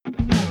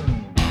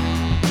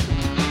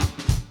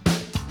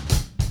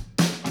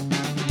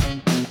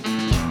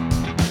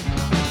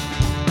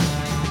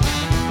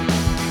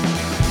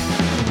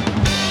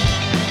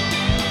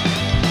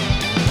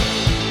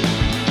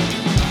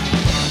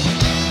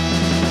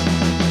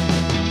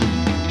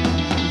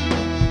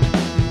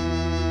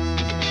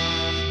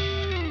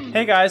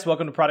Hey guys,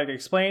 welcome to Product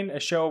Explained, a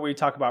show where we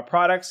talk about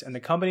products and the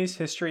company's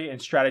history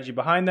and strategy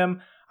behind them.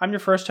 I'm your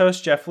first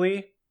host, Jeff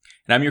Lee.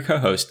 And I'm your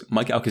co-host,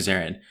 Mike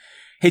Alcazaran.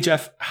 Hey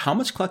Jeff, how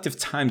much collective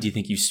time do you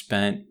think you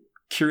spent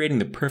curating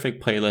the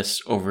perfect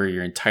playlists over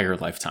your entire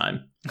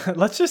lifetime?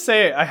 Let's just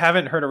say I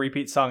haven't heard a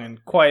repeat song in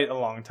quite a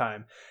long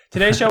time.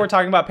 Today's show, we're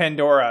talking about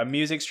Pandora, a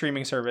music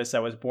streaming service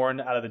that was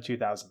born out of the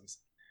 2000s.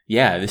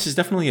 Yeah, this is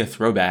definitely a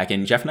throwback,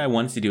 and Jeff and I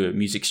wanted to do a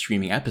music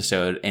streaming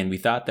episode, and we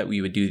thought that we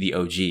would do the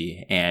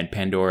OG, and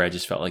Pandora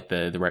just felt like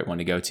the right one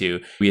to go to.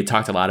 We had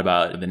talked a lot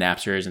about the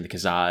Napsters and the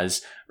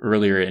Kazas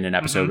earlier in an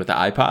episode with the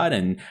iPod,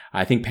 and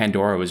I think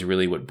Pandora was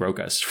really what broke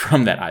us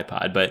from that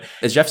iPod. But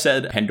as Jeff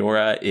said,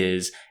 Pandora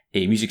is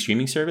a music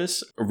streaming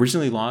service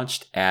originally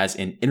launched as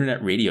an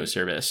internet radio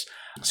service.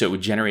 So it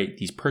would generate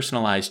these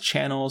personalized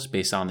channels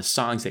based on the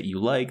songs that you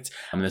liked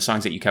and the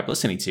songs that you kept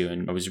listening to.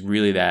 And it was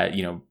really that,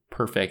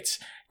 perfect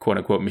quote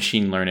unquote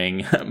machine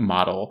learning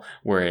model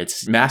where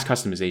it's mass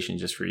customization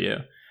just for you.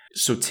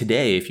 So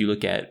today, if you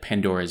look at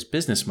Pandora's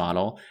business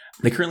model,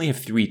 they currently have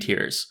 3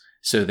 tiers.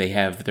 So they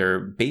have their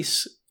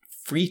base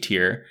free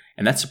tier,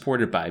 and that's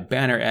supported by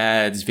banner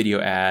ads, video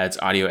ads,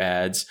 audio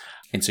ads.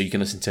 And so you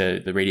can listen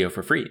to the radio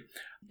for free.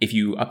 If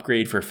you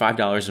upgrade for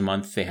 $5 a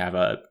month, they have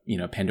a,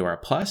 Pandora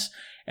Plus,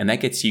 and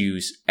that gets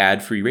you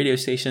ad-free radio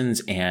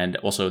stations and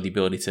also the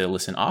ability to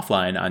listen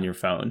offline on your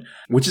phone,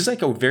 which is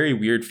like a very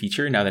weird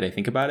feature now that I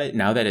think about it,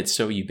 now that it's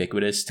so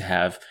ubiquitous to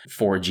have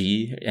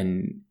 4G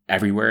and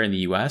everywhere in the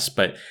US.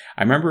 But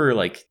I remember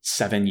like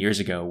 7 years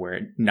ago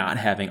where not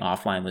having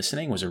offline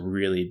listening was a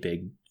really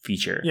big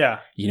feature. Yeah.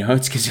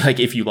 It's because like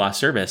if you lost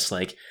service,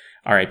 like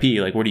RIP,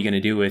 like what are you going to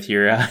do with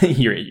your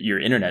your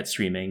internet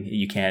streaming?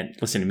 You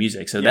can't listen to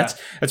music. So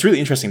that's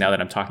really interesting now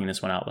that I'm talking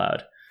this one out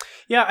loud.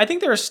 Yeah, I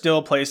think there are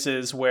still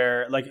places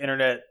where like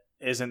internet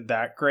isn't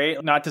that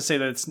great. Not to say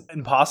that it's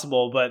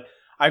impossible, but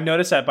I've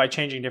noticed that by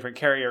changing different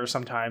carriers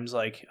sometimes,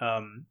 like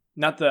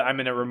not that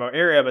I'm in a remote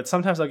area, but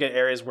sometimes I'll get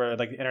areas where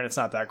like the internet's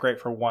not that great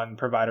for one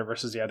provider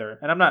versus the other.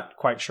 And I'm not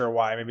quite sure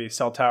why. Maybe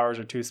cell towers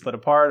are too split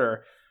apart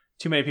or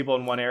too many people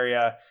in one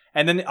area.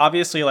 And then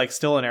obviously like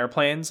still in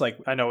airplanes, like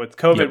I know with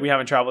COVID, we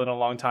haven't traveled in a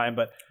long time,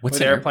 but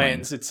with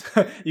airplanes, it's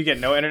you get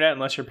no internet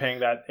unless you're paying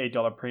that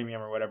 $8 premium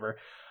or whatever.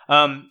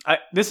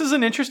 This is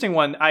an interesting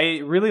one. I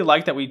really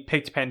like that we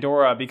picked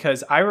Pandora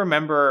because I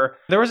remember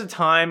there was a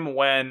time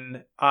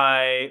when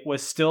I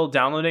was still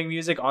downloading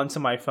music onto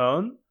my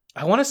phone.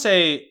 I want to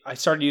say I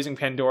started using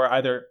Pandora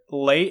either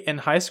late in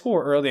high school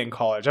or early in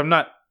college. I'm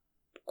not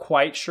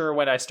quite sure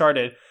when I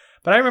started,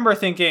 but I remember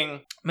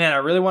thinking, man, I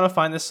really want to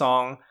find this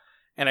song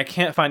and I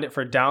can't find it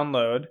for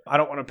download. I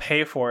don't want to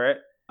pay for it.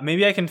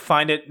 Maybe I can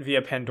find it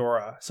via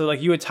Pandora. So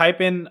like you would type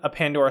in a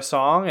Pandora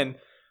song and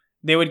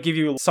they would give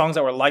you songs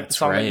that were like the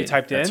song that you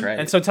typed in. Right.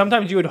 And so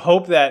sometimes you would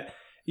hope that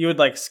you would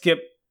like skip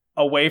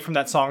away from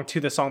that song to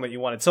the song that you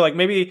wanted. So like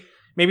maybe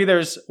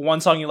there's one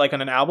song you like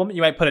on an album.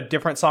 You might put a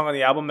different song on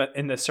the album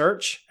in the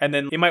search, and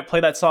then you might play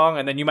that song,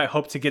 and then you might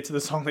hope to get to the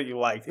song that you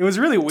liked. It was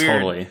really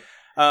weird. Totally.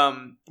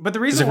 But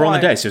the reason why...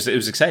 rolling the dice. It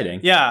was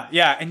exciting.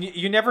 Yeah. And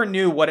you never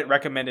knew what it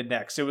recommended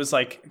next. It was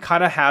like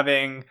kind of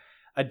having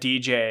a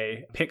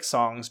DJ pick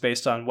songs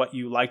based on what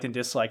you liked and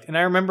disliked. And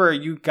I remember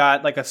you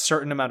got like a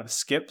certain amount of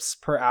skips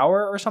per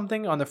hour or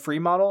something on the free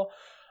model.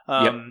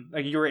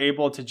 Like you were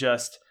able to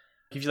just,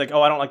 if you're like,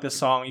 oh, I don't like this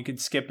song, you could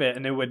skip it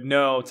and it would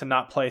know to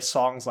not play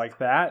songs like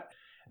that.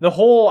 The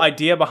whole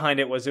idea behind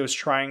it was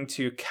trying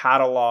to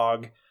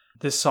catalog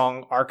the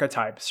song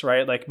archetypes,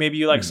 right? Like maybe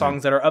you like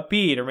songs that are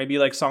upbeat, or maybe you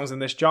like songs in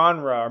this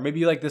genre, or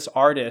maybe you like this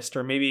artist,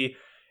 or maybe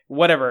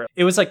whatever.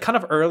 It was like kind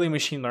of early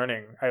machine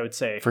learning, I would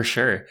say. For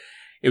sure.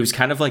 It was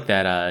kind of like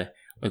that,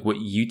 like what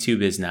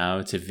YouTube is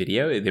now to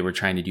video. They were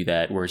trying to do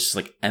that where it's just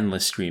like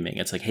endless streaming.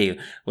 It's like, hey,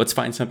 let's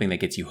find something that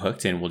gets you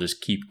hooked and we'll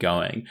just keep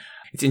going.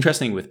 It's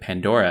interesting with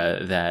Pandora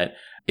that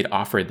it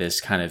offered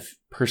this kind of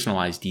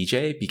personalized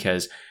DJ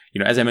because,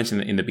 as I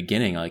mentioned in the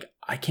beginning, like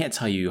I can't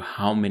tell you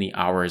how many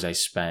hours I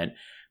spent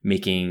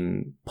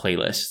making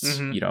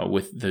playlists,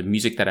 with the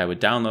music that I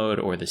would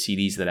download or the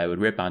CDs that I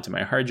would rip onto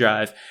my hard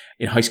drive.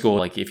 In high school,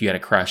 like if you had a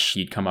crush,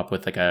 you'd come up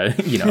with like a,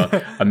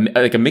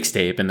 like a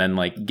mixtape and then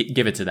like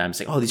give it to them.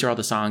 Say, oh, these are all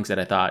the songs that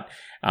I thought.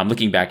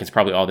 Looking back, it's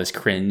probably all this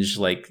cringe,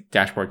 like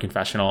Dashboard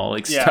Confessional,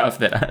 like stuff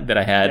that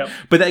I had. Yep.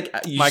 But like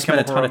you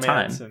spent a ton of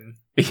time.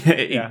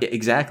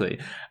 Exactly.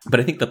 But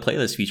I think the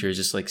playlist feature is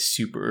just like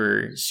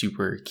super,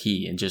 super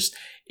key. And just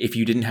if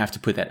you didn't have to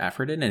put that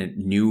effort in and it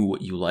knew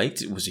what you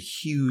liked, it was a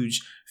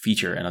huge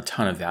feature and a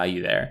ton of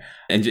value there.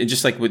 And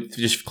just like with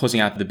just closing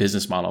out the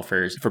business model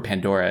for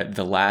Pandora,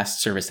 the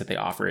last service that they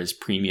offer is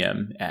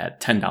premium at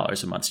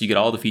 $10 a month. So you get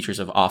all the features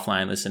of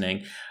offline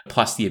listening,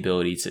 plus the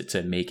ability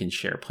to make and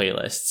share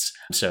playlists.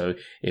 So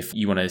if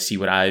you want to see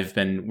what I've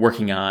been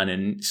working on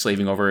and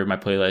slaving over my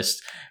playlist,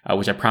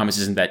 which I promise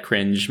isn't that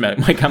cringe, My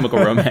Chemical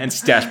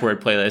Romance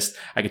Dashboard playlist,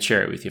 I could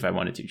share it with you if I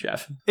wanted to,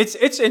 Jeff. It's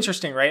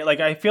interesting, right?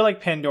 Like I feel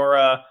like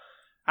Pandora,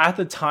 at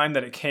the time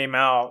that it came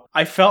out,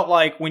 I felt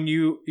like when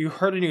you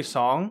heard a new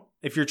song,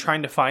 if you're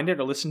trying to find it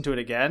or listen to it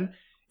again,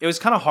 it was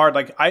kind of hard.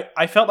 Like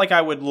I felt like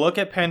I would look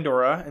at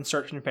Pandora and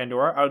search in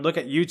Pandora. I would look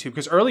at YouTube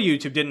because early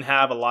YouTube didn't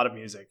have a lot of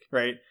music,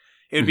 right?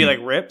 It would be like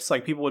rips,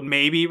 like people would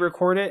maybe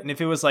record it. And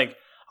if it was like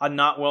a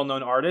not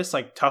well-known artist,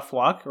 like Tough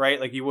Luck, right?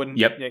 Like you wouldn't.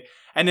 Yep.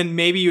 And then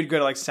maybe you'd go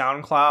to like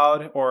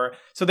SoundCloud or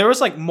so there was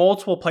like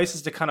multiple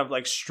places to kind of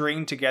like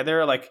string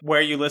together like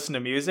where you listen to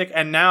music.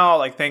 And now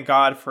like thank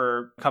God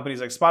for companies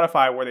like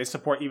Spotify where they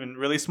support even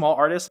really small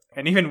artists.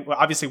 And even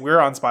obviously we're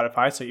on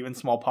Spotify, so even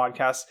small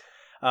podcasts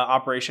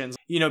operations.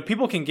 You know,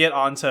 people can get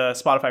onto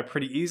Spotify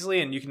pretty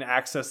easily and you can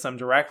access them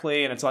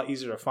directly and it's a lot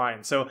easier to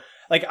find. So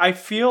like I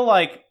feel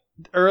like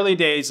early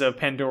days of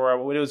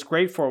Pandora, what it was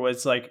great for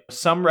was like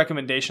some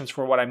recommendations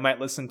for what I might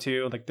listen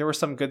to. Like there were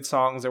some good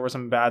songs, there were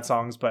some bad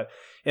songs, but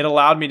it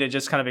allowed me to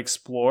just kind of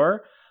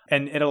explore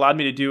and it allowed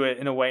me to do it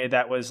in a way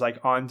that was like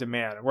on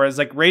demand. Whereas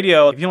like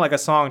radio, if you don't like a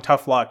song,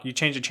 Tough Luck, you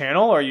change the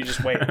channel or you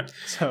just wait.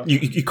 So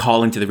you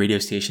call into the radio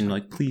station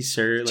like, please,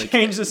 sir, like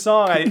change the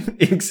song. I'm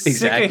exactly.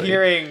 sick of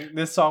hearing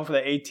this song for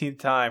the 18th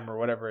time or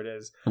whatever it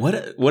is. What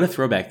a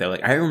throwback though.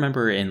 Like I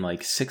remember in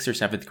like 6th or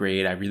 7th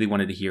grade, I really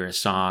wanted to hear a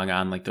song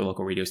on like the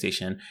local radio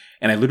station,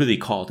 and I literally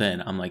called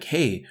in. I'm like,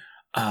 hey,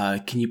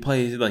 can you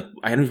play like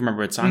I don't even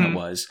remember what song it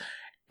was,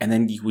 and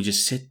then you would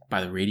just sit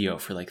by the radio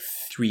for like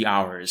 3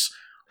 hours.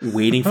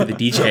 Waiting for the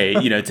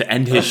DJ, you know, to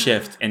end his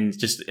shift and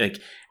just like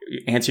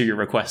answer your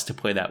request to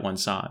play that one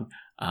song.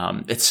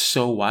 It's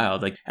so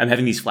wild. Like I'm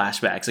having these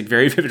flashbacks, like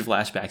very vivid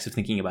flashbacks of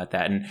thinking about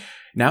that. And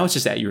now it's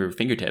just at your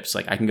fingertips.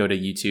 Like I can go to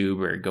YouTube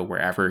or go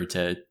wherever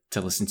to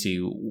listen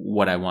to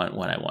what I want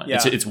when I want.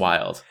 Yeah. It's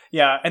wild.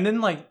 Yeah. And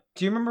then like,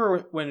 do you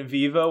remember when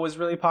Vivo was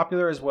really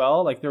popular as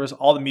well? Like there was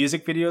all the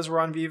music videos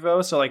were on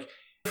Vivo. So like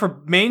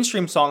for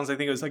mainstream songs, I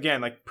think it was again,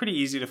 like pretty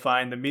easy to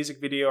find the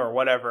music video or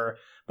whatever.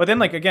 But then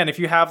like, again, if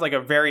you have like a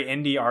very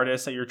indie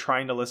artist that you're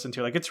trying to listen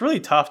to, like it's really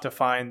tough to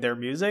find their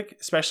music,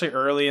 especially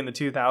early in the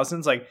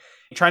 2000s. Like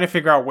trying to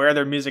figure out where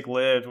their music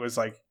lived was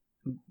like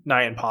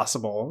nigh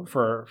impossible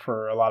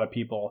for a lot of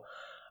people.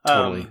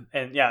 Totally.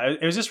 And yeah,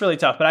 it was just really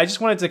tough. But I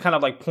just wanted to kind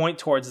of like point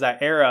towards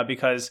that era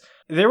because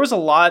there was a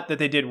lot that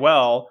they did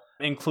well,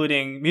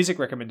 including music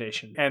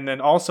recommendation. And then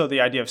also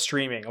the idea of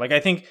streaming. Like I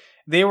think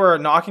they were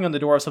knocking on the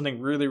door of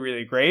something really,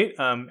 really great.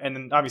 And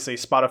then obviously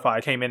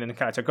Spotify came in and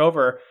kind of took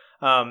over.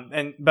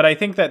 But I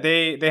think that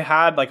they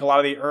had like a lot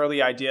of the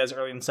early ideas,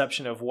 early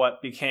inception of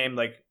what became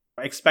like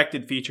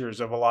expected features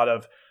of a lot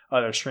of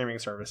other streaming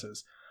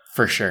services.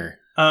 For sure.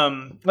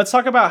 Let's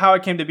talk about how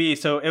it came to be.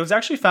 So it was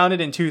actually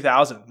founded in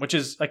 2000, which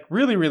is like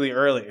really, really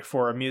early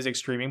for a music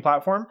streaming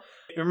platform.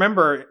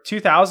 Remember,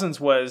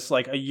 2000s was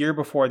like a year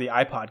before the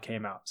iPod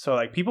came out. So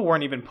like people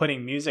weren't even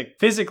putting music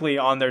physically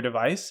on their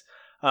device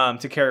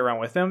to carry around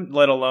with them,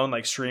 let alone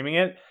like streaming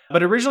it.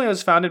 But originally it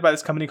was founded by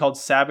this company called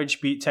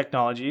Savage Beat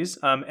Technologies.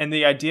 And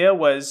the idea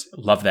was...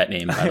 Love that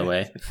name, by the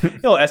way.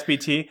 Little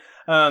SBT.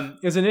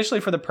 It was initially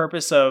for the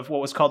purpose of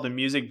what was called the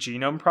Music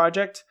Genome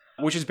Project,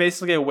 which is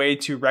basically a way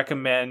to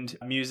recommend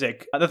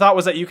music. The thought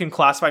was that you can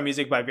classify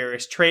music by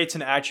various traits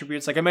and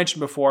attributes. Like I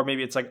mentioned before,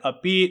 maybe it's like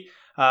upbeat,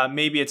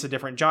 maybe it's a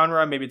different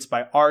genre, maybe it's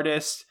by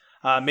artist,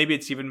 maybe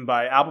it's even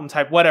by album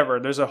type, whatever.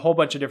 There's a whole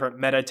bunch of different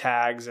meta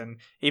tags and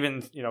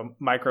even,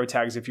 micro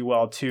tags, if you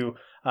will, to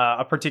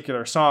a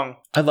particular song.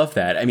 I love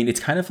that. I mean,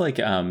 it's kind of like,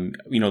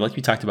 like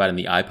we talked about in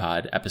the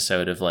iPod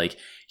episode of like,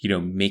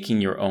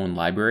 making your own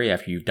library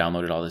after you've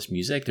downloaded all this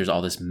music. There's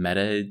all this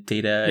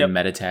metadata and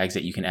meta tags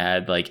that you can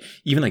add. Like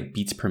even like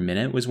beats per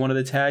minute was one of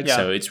the tags. Yeah.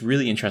 So it's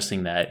really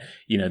interesting that,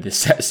 this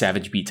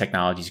Savage Beat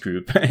Technologies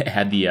group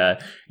had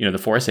the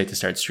foresight to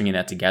start stringing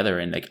that together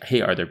and like,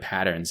 hey, are there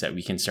patterns that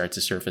we can start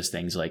to surface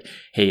things like,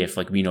 hey, if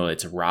like we know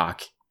it's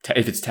rock,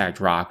 if it's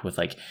tagged rock with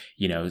like,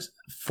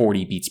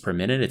 40 beats per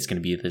minute, it's going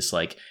to be this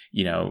like,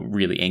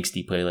 really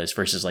angsty playlist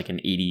versus like an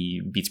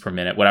 80 beats per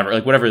minute,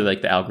 whatever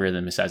like the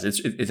algorithm says.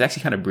 It's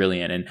actually kind of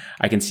brilliant. And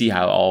I can see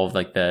how all of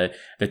like the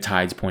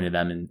tides pointed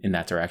them in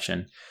that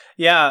direction.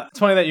 Yeah. It's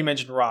funny that you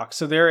mentioned rock.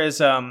 So there is,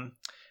 one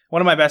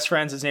of my best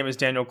friends, his name is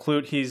Daniel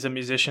Clute. He's a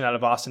musician out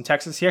of Austin,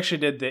 Texas. He actually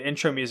did the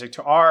intro music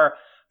to our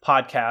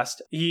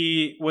podcast.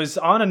 He was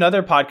on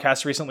another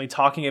podcast recently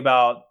talking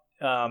about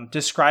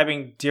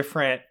describing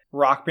different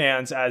rock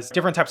bands as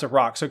different types of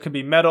rock. So it could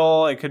be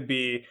metal, it could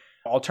be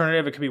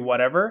alternative, it could be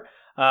whatever.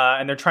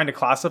 And they're trying to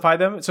classify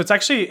them. So it's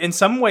actually, in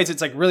some ways,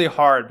 it's like really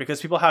hard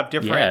because people have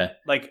different,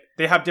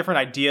 they have different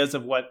ideas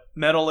of what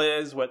metal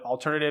is, what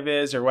alternative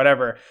is, or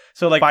whatever.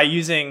 So like by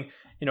using,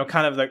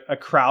 kind of a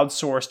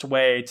crowdsourced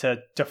way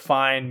to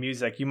define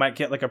music, you might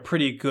get like a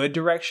pretty good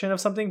direction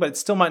of something, but it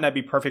still might not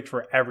be perfect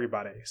for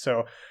everybody.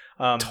 So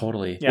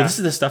totally. Yeah. Well, this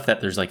is the stuff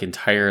that there's like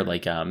entire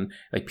like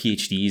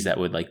PhDs that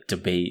would like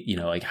debate,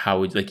 like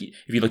how would like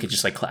if you look at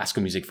just like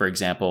classical music, for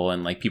example,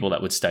 and like people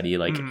that would study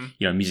like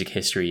music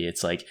history,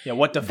 it's like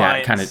what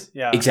defines that kind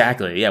of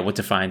exactly what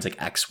defines like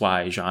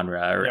XY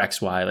genre or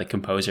XY like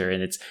composer,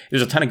 and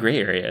there's a ton of gray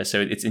area. So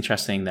it's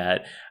interesting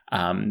that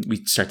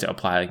we start to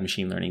apply like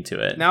machine learning to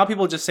it. Now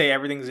people just say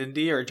everything's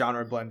indie or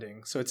genre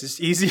blending, so it's just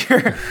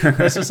easier.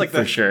 That's just like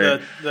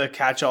the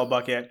catch-all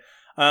bucket.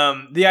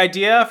 The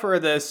idea for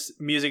this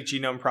music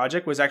genome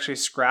project was actually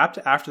scrapped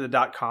after the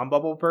dot-com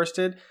bubble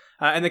bursted,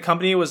 and the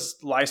company was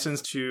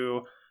licensed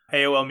to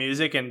AOL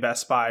Music and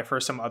Best Buy for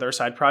some other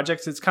side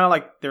projects. It's kind of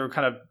like they were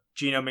kind of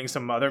genoming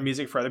some other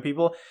music for other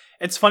people.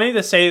 It's funny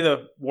to say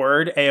the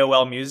word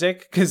AOL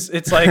Music because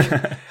it's like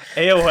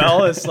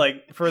AOL is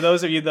like, for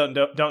those of you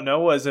that don't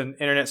know, was an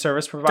internet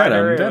service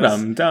provider.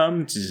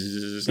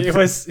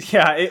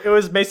 It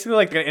was basically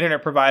like an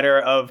internet provider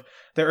of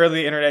the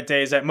early internet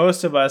days that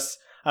most of us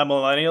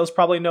millennials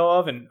probably know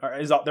of, and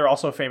they're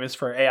also famous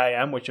for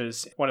AIM, which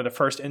is one of the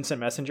first instant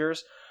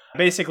messengers.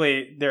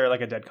 Basically, they're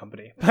like a dead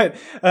company. But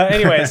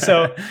anyway,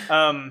 so,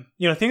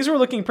 things were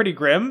looking pretty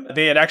grim.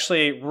 They had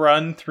actually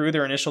run through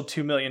their initial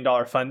 $2 million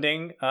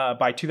funding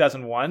by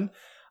 2001.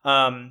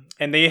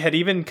 And they had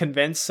even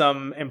convinced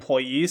some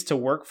employees to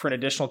work for an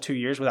additional 2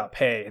 years without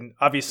pay. And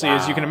obviously,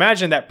 as you can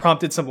imagine, that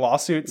prompted some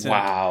lawsuits.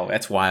 And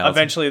that's wild.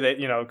 Eventually,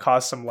 that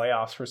caused some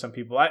layoffs for some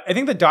people. I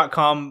think the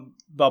dot-com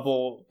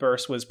bubble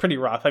burst was pretty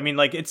rough. I mean,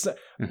 like, it's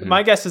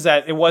my guess is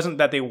that it wasn't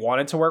that they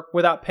wanted to work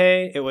without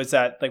pay. It was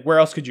that, like, where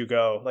else could you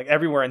go? Like,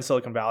 everywhere in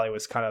Silicon Valley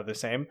was kind of the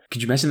same.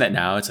 Could you imagine that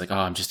now? It's like, oh,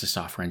 I'm just a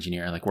software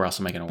engineer. Like, where else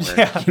am I going to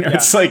work?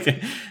 It's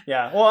like,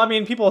 Well, I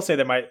mean, people say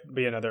there might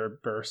be another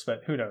burst,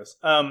 but who knows?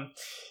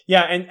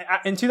 And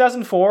in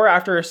 2004,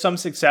 after some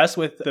success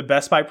with the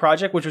Best Buy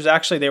project, which was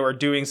actually, they were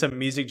doing some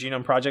music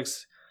genome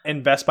projects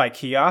in Best Buy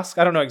kiosk.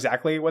 I don't know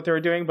exactly what they were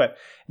doing, but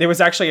there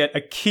was actually a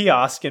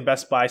kiosk in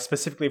Best Buy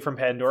specifically from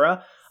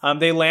Pandora.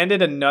 They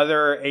landed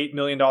another $8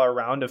 million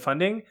round of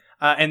funding,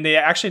 and they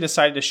actually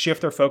decided to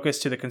shift their focus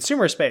to the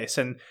consumer space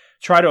and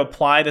try to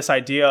apply this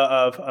idea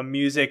of a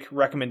music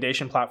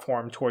recommendation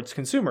platform towards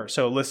consumers,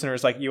 so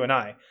listeners like you and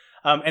I.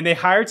 And they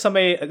hired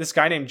this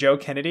guy named Joe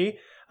Kennedy,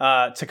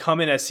 to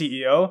come in as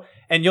CEO,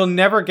 and you'll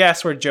never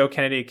guess where Joe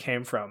Kennedy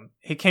came from.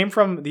 He came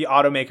from the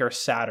automaker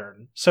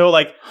Saturn. So,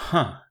 like,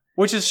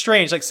 which is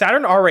strange. Like,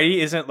 Saturn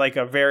already isn't like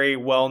a very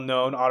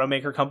well-known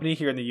automaker company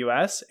here in the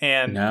US.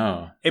 And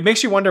it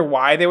makes you wonder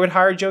why they would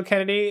hire Joe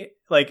Kennedy,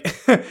 like,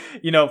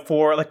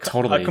 for like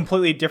a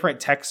completely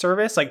different tech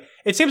service. Like,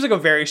 it seems like a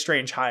very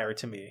strange hire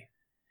to me.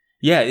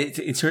 Yeah,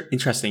 it's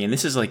interesting. And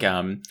this is like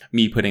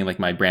me putting like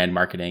my brand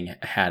marketing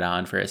hat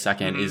on for a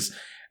second, is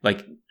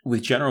like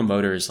with General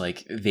Motors,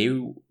 like they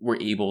were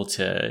able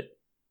to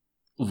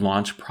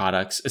launch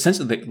products.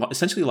 Essentially, they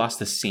essentially lost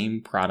the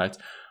same product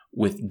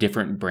with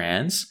different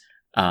brands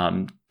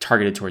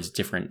targeted towards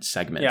different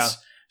segments. Yeah.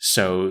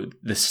 So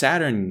the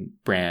Saturn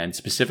brand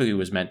specifically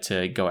was meant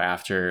to go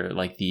after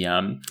like the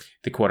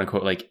quote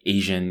unquote like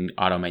Asian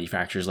auto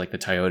manufacturers like the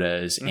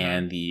Toyotas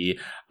and the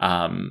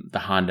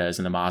Hondas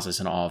and the Mazdas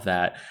and all of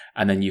that.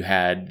 And then you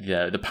had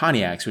the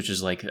Pontiacs, which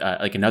is like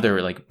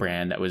another like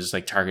brand that was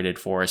like targeted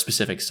for a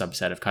specific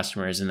subset of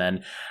customers. And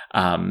then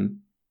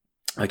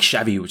like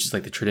Chevy, which is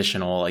like the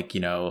traditional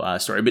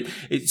story. But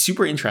it's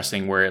super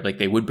interesting where like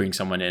they would bring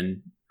someone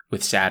in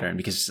with Saturn,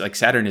 because like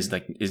Saturn is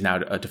now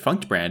a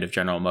defunct brand of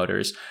General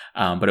Motors,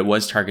 but it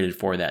was targeted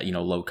for that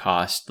low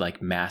cost like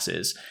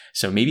masses.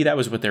 So maybe that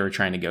was what they were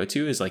trying to go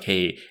to, is like,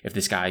 hey, if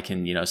this guy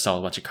can sell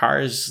a bunch of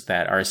cars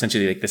that are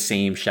essentially like the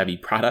same Chevy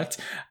product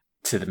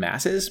to the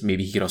masses,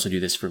 maybe he could also do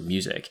this for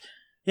music.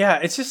 Yeah,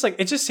 it's just like,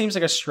 it just seems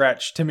like a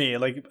stretch to me.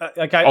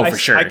 For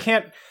sure. I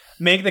can't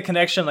make the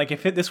connection. Like,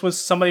 if this was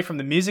somebody from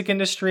the music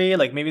industry,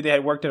 like maybe they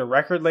had worked at a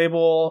record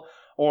label,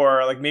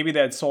 or like maybe they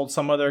had sold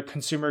some other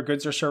consumer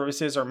goods or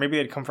services, or maybe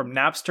they'd come from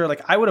Napster.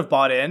 Like, I would have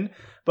bought in,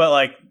 but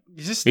like,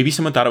 maybe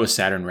someone thought it was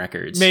Saturn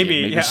Records.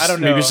 Maybe I don't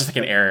know. Maybe it's just like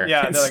an error.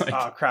 Yeah, they're like,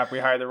 oh crap, we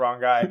hired the wrong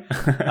guy.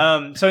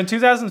 So in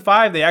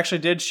 2005, they actually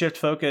did shift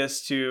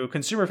focus to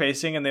consumer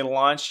facing, and they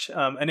launched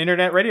an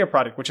internet radio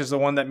product, which is the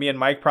one that me and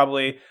Mike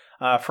probably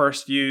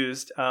first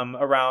used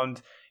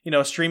around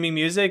streaming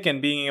music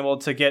and being able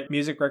to get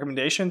music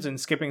recommendations and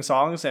skipping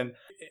songs. And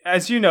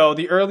as you know,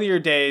 the earlier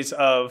days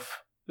of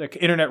like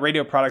internet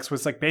radio products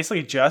was like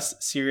basically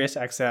just Sirius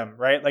XM,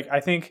 right? Like, I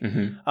think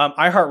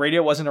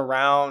iHeartRadio wasn't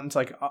around.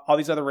 Like, all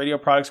these other radio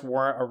products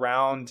weren't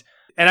around.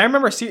 And I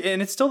remember,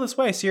 and it's still this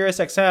way, Sirius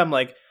XM,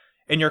 like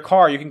in your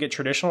car, you can get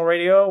traditional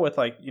radio with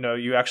like,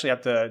 you actually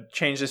have to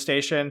change the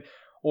station,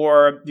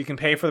 or you can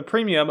pay for the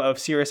premium of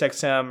Sirius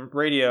XM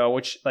radio,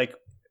 which like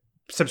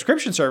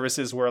subscription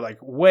services were like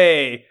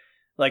way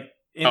like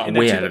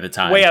way out of the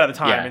time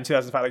in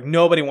 2005. Like,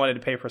 nobody wanted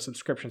to pay for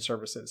subscription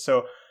services.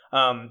 So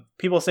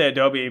people say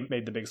Adobe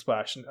made the big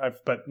splash,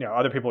 but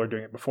other people were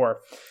doing it before.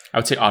 I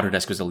would say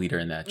Autodesk was a leader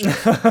in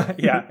that.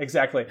 Yeah,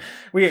 exactly.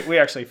 We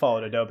actually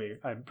followed Adobe,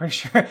 I'm pretty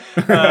sure.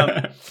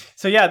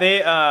 So yeah,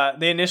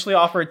 they initially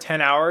offered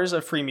 10 hours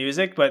of free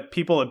music, but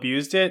people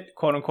abused it,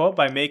 quote unquote,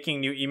 by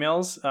making new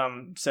emails.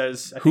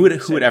 Who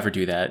would ever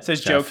do that?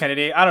 Says Jeff? Joe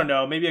Kennedy. I don't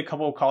know. Maybe a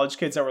couple of college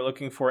kids that were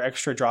looking for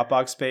extra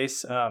Dropbox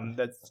space.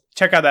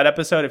 Check out that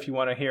episode if you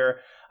want to hear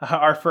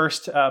our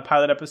first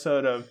pilot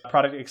episode of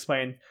Product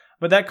Explained.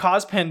 But that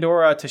caused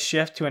Pandora to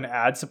shift to an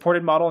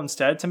ad-supported model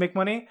instead to make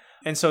money.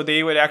 And so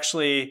they would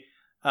actually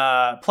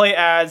play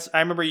ads.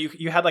 I remember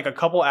you had like a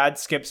couple ad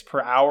skips per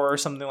hour or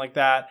something like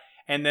that.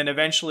 And then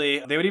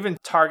eventually they would even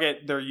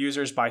target their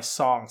users by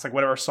songs, like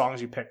whatever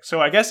songs you pick.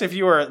 So I guess if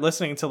you were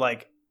listening to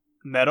like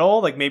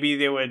metal, like maybe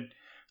they would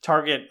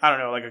target, I don't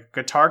know, like a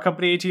guitar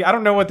company to you. I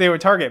don't know what they would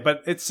target,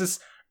 but it's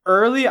this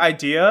early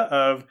idea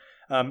of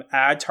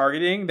ad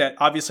targeting that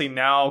obviously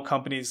now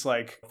companies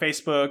like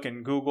Facebook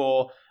and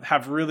Google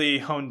have really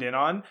honed in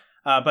on.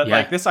 But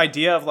like this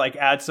idea of like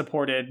ad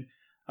supported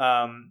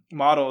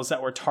models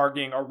that were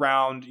targeting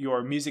around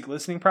your music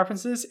listening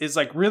preferences is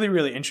like really,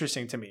 really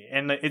interesting to me.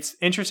 And it's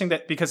interesting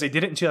that because they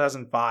did it in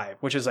 2005,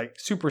 which is like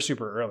super,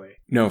 super early.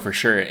 No, for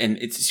sure. And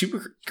it's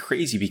super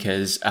crazy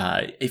because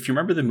if you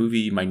remember the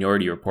movie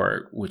Minority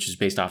Report, which is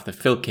based off the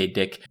Philip K.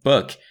 Dick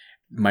book,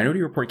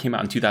 Minority Report came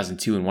out in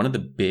 2002. And one of the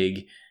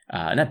big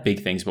not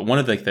big things, but one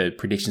of like the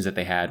predictions that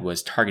they had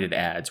was targeted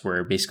ads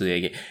where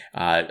basically like,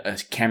 a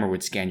camera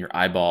would scan your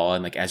eyeball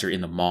and like as you're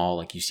in the mall,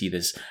 like you see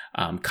this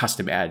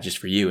custom ad just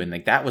for you. And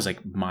like that was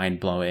like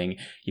mind blowing,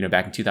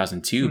 back in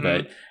 2002,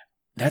 but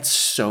that's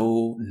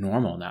so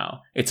normal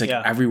now. It's like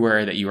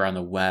everywhere that you are on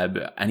the web,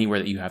 anywhere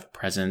that you have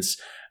presence,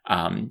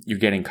 you're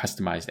getting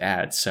customized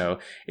ads. So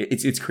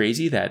it's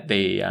crazy that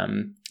they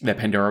that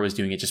Pandora was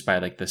doing it just by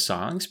like the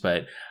songs,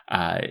 but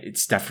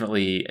it's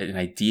definitely an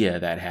idea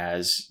that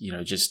has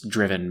just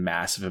driven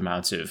massive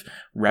amounts of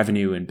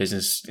revenue and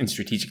business and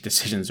strategic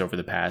decisions over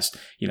the past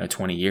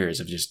 20 years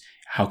of just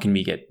how can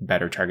we get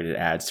better targeted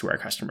ads to our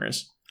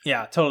customers.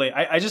 Yeah, totally.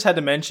 I just had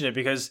to mention it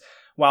because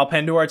while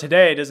Pandora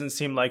today doesn't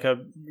seem like a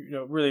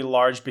really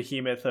large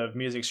behemoth of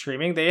music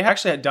streaming, they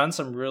actually had done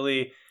some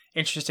really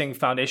interesting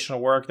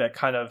foundational work that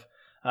kind of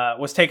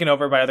was taken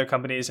over by other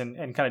companies and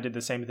kind of did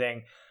the same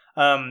thing.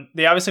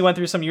 They obviously went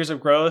through some years of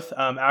growth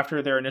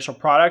after their initial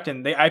product,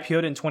 and they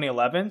IPO'd in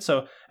 2011.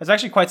 So it's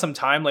actually quite some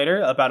time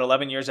later, about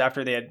 11 years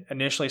after they had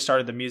initially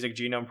started the Music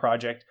Genome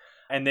Project.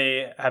 And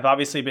they have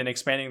obviously been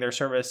expanding their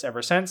service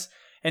ever since.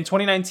 In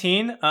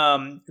 2019,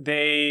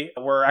 they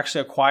were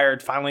actually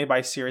acquired finally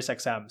by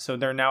SiriusXM. So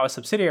they're now a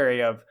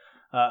subsidiary of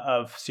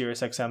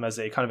SiriusXM as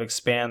they kind of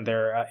expand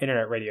their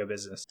internet radio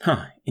business.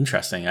 Huh.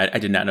 Interesting. I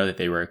did not know that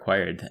they were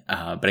acquired,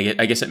 but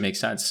I guess it makes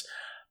sense.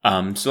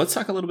 So let's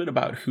talk a little bit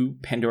about who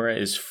Pandora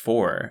is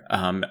for.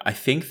 I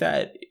think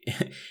that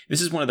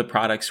this is one of the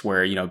products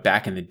where,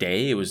 back in the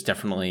day, it was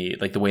definitely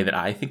like the way that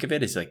I think of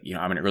it is like,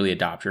 I'm an early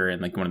adopter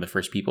and like one of the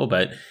first people,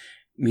 but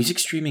music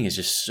streaming is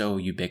just so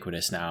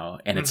ubiquitous now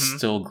and it's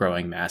still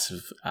growing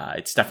massive.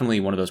 It's definitely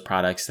one of those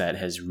products that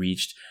has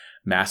reached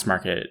mass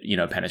market,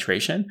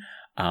 penetration.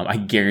 I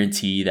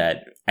guarantee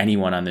that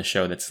anyone on the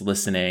show that's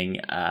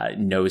listening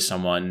knows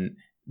someone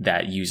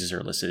that uses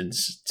or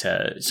listens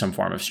to some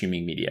form of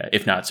streaming media,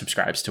 if not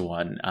subscribes to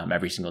one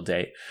every single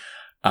day.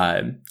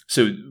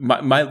 So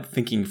my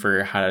thinking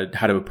for how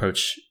to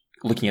approach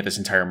looking at this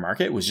entire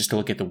market was just to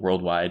look at the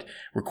worldwide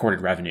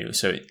recorded revenue.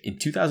 So in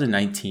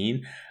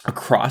 2019,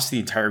 across the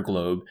entire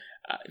globe,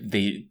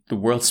 the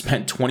world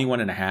spent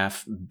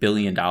 $21.5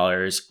 billion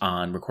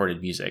on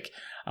recorded music.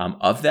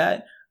 Of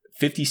that,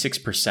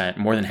 56%,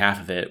 more than half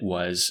of it,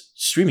 was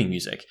streaming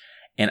music.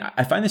 And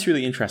I find this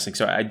really interesting.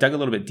 So I dug a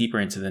little bit deeper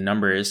into the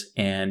numbers,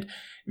 and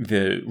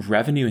the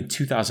revenue in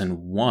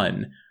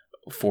 2001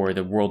 for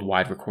the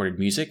worldwide recorded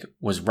music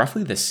was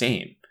roughly the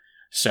same.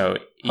 So,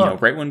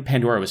 right when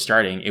Pandora was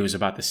starting, it was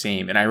about the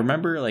same. And I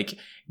remember like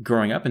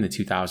growing up in the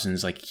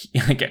 2000s, like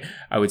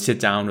I would sit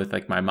down with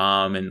like my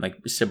mom and like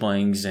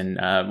siblings and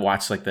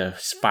watch like the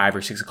 5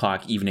 or 6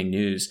 o'clock evening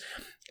news.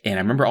 And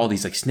I remember all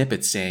these like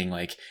snippets saying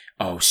like,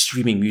 oh,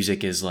 streaming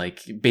music is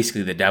like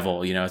basically the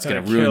devil, it's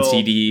going to ruin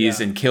CDs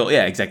and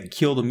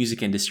kill the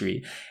music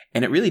industry.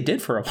 And it really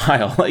did for a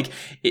while. Like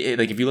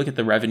if you look at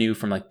the revenue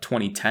from like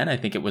 2010, I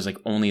think it was like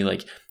only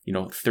like,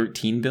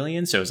 13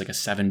 billion. So it was like a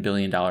 $7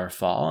 billion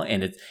fall.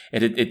 And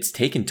it's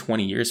taken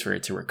 20 years for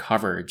it to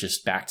recover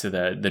just back to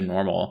the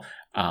normal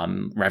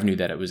revenue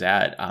that it was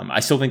at.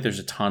 I still think there's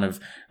a ton of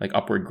like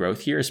upward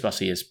growth here,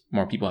 especially as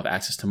more people have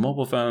access to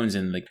mobile phones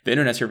and like the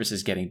internet service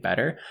is getting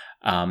better.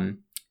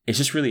 It's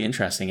just really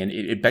interesting. And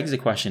it begs the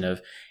question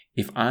of,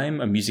 if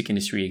I'm a music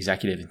industry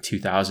executive in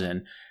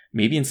 2000,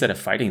 maybe instead of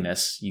fighting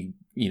this, you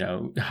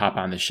hop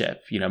on the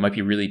ship. It might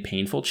be a really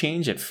painful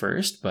change at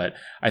first, but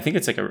I think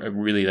it's like a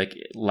really like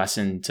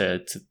lesson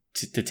to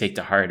take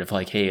to heart of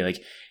like, hey,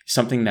 like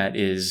something that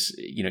is,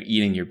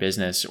 eating your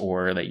business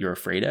or that you're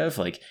afraid of,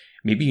 like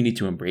maybe you need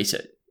to embrace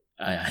it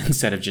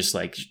instead of just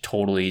like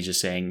totally just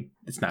saying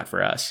it's not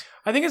for us.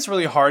 I think it's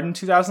really hard in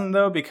 2000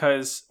 though,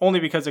 because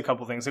a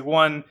couple things. Like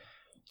one,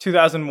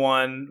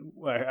 2001,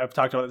 I've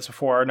talked about this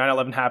before,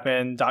 9/11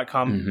 happened,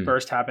 .com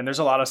burst happened. There's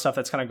a lot of stuff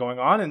that's kind of going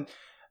on.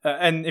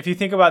 And if you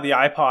think about the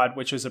iPod,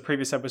 which was a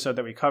previous episode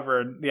that we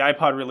covered, the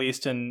iPod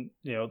released in,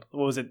 what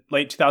was it,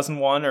 late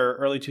 2001 or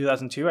early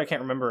 2002? I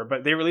can't remember,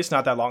 but they released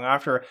not that long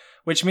after,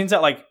 which means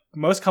that like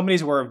most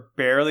companies were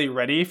barely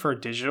ready for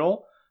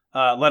digital,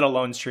 let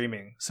alone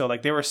streaming. So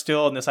like they were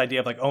still in this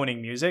idea of like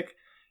owning music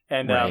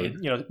and, right.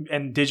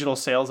 And digital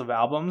sales of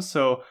albums.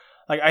 So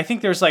like, I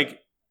think there's like,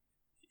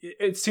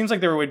 it seems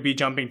like there would be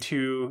jumping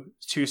two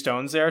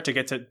stones there to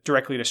get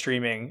directly to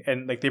streaming,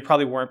 and like they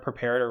probably weren't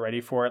prepared or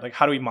ready for it. Like,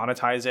 how do we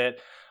monetize it?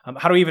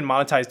 How do we even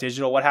monetize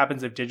digital? What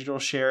happens if digital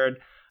is shared?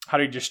 How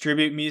do you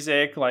distribute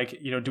music? Like,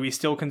 do we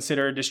still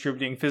consider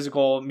distributing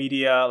physical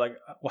media? Like,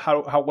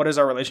 what is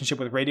our relationship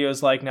with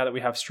radios like now that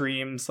we have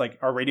streams? Like,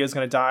 are radios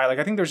going to die? Like,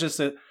 I think there's just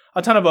a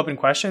ton of open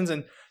questions.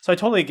 And so I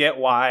totally get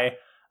why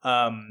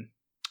some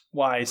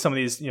of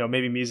these,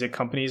 maybe music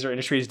companies or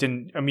industries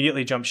didn't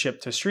immediately jump ship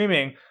to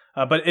streaming.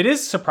 But it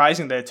is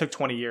surprising that it took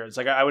 20 years.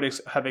 Like, I would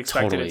have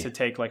expected it to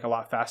take like a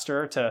lot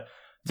faster to.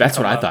 That's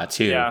what I thought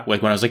too. Yeah.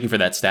 Like when I was looking for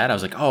that stat, I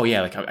was like, oh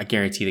yeah, like I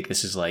guarantee like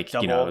this is like,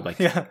 Double.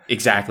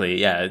 Exactly.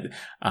 Yeah.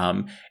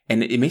 And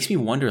it makes me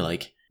wonder,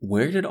 like,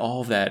 where did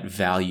all that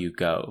value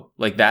go?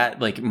 Like that,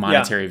 like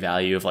monetary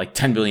value of like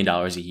 $10 billion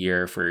a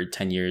year for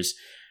 10 years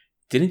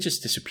didn't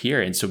just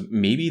disappear. And so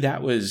maybe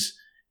that was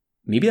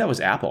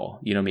Apple,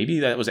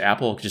 maybe that was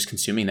Apple just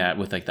consuming that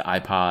with like the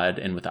iPod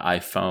and with the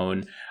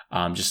iPhone,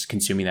 just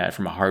consuming that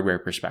from a hardware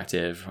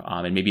perspective,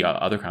 and maybe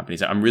other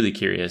companies. I'm really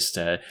curious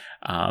to,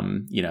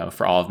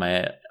 for all of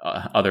my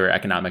other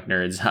economic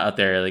nerds out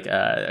there, like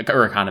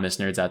or economist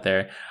nerds out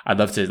there, I'd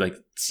love to like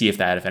see if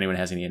anyone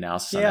has any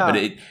analysis on that. But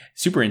it's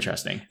super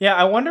interesting. Yeah,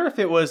 I wonder if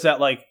it was that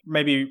like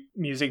maybe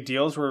music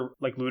deals were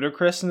like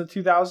ludicrous in the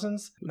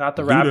 2000s, not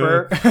the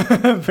rapper,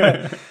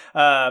 but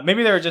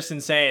maybe they were just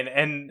insane.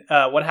 And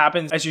what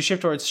happens as you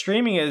shift towards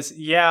streaming is,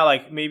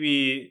 like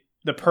maybe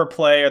the per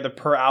play or the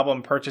per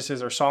album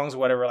purchases or songs or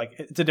whatever, like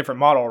it's a different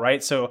model,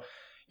 right? So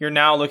you're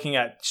now looking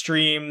at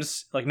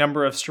streams, like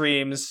number of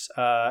streams,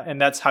 and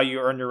that's how you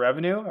earn your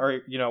revenue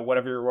or,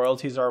 whatever your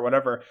royalties are or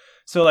whatever.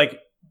 So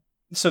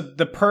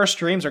the per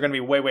streams are going to be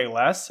way, way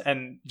less.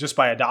 And just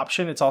by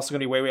adoption, it's also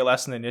going to be way, way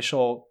less in the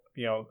initial,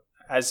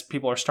 as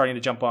people are starting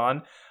to jump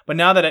on. But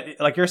now that,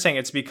 like you're saying,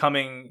 it's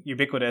becoming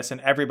ubiquitous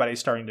and everybody's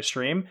starting to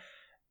stream,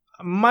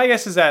 my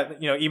guess is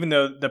that, even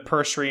though the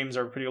per streams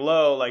are pretty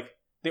low, like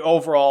the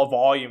overall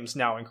volume's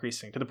now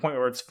increasing to the point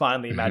where it's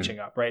finally matching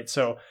up, right?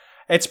 So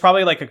it's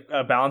probably like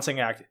a balancing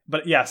act.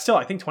 But yeah, still,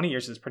 I think 20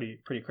 years is pretty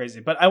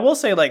crazy. But I will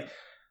say, like,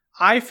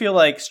 I feel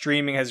like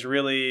streaming has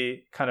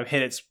really kind of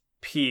hit its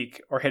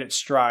peak or hit its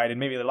stride in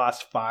maybe the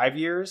last 5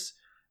 years.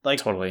 Like,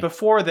 totally.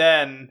 Before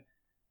then,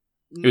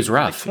 it was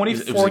rough. Like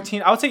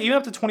 2014, I would say even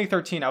up to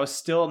 2013, I was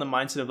still in the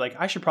mindset of like,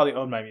 I should probably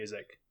own my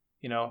music,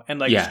 and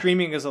like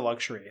streaming is a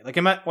luxury. Like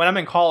when I'm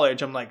in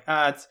college, I'm like,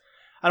 I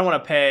don't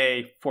want to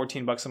pay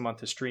 $14 a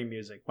month to stream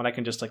music when I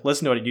can just like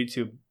listen to it on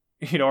YouTube,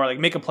 or like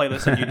make a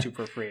playlist on YouTube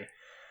for free.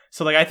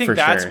 So like, I think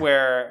that's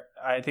where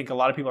I think a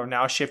lot of people are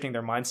now shifting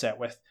their mindset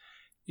with,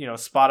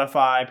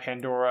 Spotify,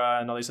 Pandora,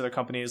 and all these other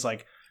companies,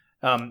 like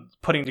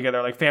putting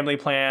together like family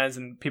plans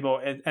and people,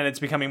 and it's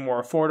becoming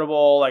more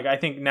affordable. Like I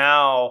think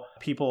now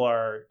people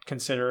are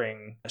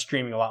considering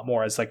streaming a lot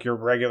more as like your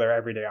regular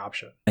everyday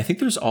option. I think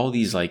there's all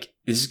these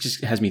this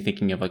just has me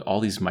thinking of like all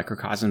these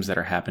microcosms that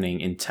are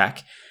happening in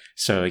tech.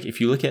 So like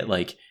if you look at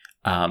like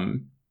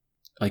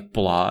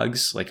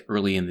blogs, like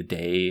early in the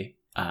day,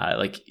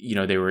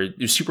 it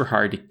was super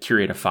hard to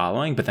curate a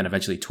following, but then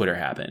eventually Twitter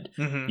happened,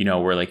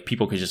 where like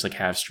people could just like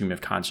have stream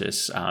of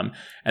conscious. And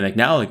like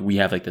now, like we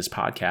have like this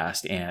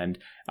podcast and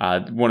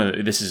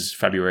this is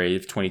February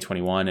of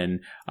 2021 and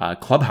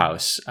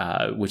Clubhouse,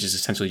 which is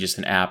essentially just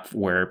an app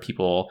where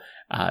people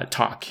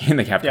talk and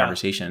they have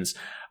conversations.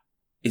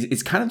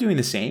 It's kind of doing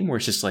the same where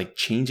it's just like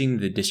changing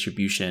the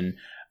distribution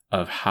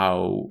of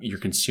how you're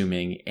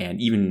consuming and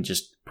even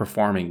just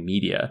performing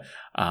media.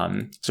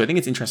 So I think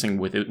it's interesting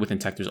within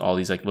tech, there's all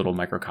these like little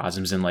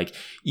microcosms. And like,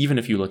 even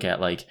if you look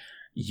at like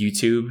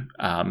YouTube,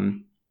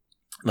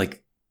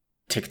 like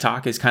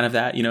TikTok is kind of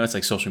that, it's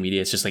like social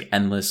media. It's just like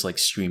endless like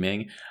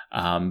streaming.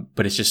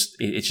 But it's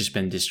just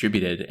been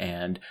distributed.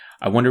 And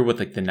I wonder what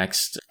like the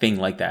next thing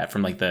like that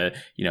from like the,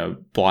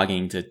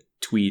 blogging to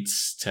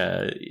tweets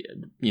to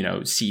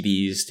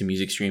CDs to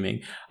music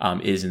streaming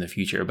is in the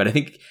future. But I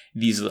think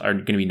these are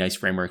going to be nice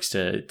frameworks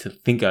to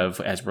think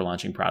of as we're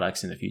launching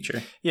products in the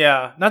future.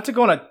 Yeah, not to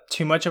go on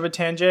too much of a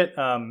tangent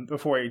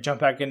before we jump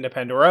back into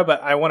Pandora,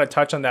 but I want to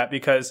touch on that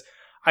because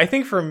I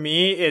think for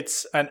me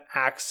it's an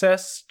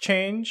access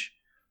change.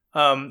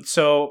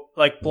 So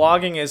like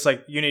blogging is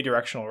like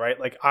unidirectional, right?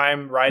 Like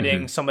I'm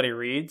writing, somebody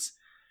reads.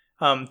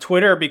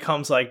 Twitter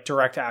becomes like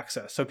direct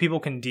access. So people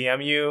can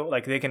DM you,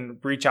 like they can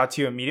reach out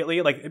to you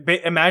immediately. Like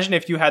imagine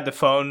if you had the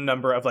phone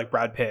number of like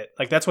Brad Pitt.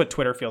 Like that's what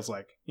Twitter feels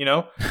like,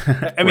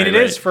 I mean, it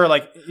is for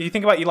like, you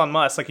think about Elon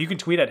Musk, like you can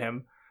tweet at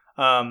him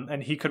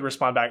and he could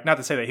respond back. Not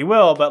to say that he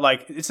will, but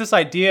like it's this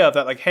idea of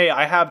that like, hey,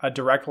 I have a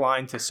direct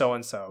line to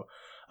so-and-so.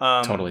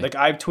 Totally. Like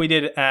I've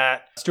tweeted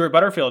at Stuart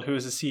Butterfield, who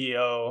is the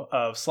CEO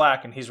of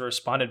Slack, and he's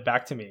responded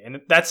back to me. And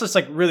that's just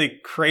like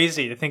really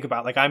crazy to think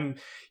about. Like I'm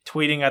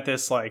tweeting at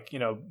this like,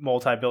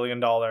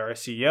 multi-billion-dollar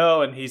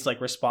CEO, and he's like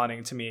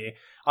responding to me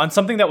on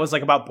something that was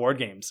like about board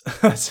games.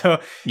 So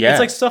it's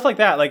like stuff like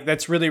that. Like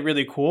that's really,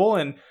 really cool.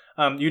 And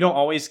you don't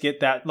always get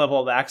that level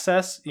of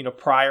access,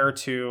 prior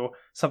to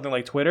something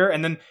like Twitter.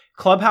 And then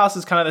Clubhouse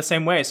is kind of the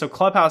same way. So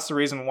Clubhouse, the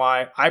reason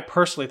why I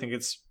personally think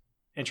it's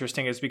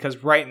interesting is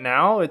because right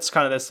now it's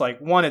kind of this like,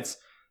 one, it's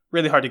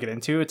really hard to get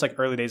into. It's like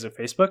early days of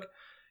Facebook.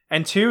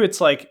 And two,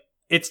 it's like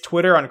it's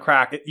Twitter on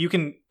crack. You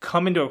can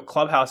come into a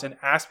Clubhouse and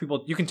ask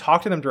people, you can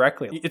talk to them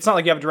directly. It's not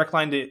like you have a direct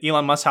line to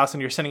Elon Musk's house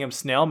and you're sending him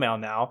snail mail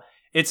now.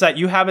 It's that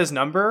you have his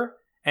number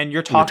and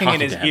you're talking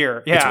in his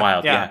ear. Yeah. It's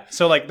wild. Yeah.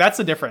 So like that's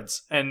the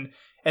difference. And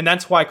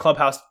that's why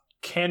Clubhouse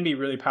can be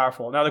really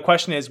powerful. Now the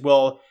question is,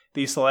 will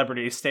these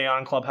celebrities stay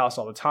on Clubhouse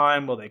all the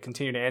time? Will they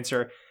continue to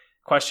answer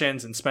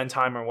questions and spend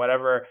time or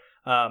whatever?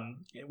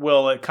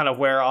 Will it kind of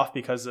wear off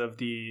because of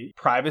the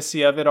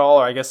privacy of it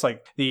all, or I guess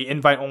like the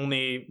invite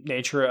only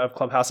nature of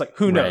Clubhouse? Like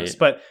who knows? Right.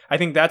 But I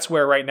think that's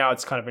where right now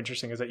it's kind of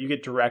interesting, is that you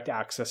get direct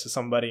access to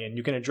somebody and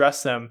you can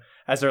address them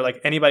as they're like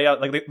anybody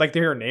else, like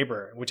they're your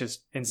neighbor, which is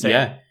insane.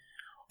 Yeah.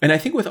 And I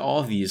think with all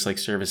of these like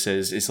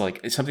services is like,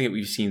 it's something that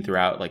we've seen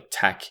throughout like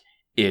tech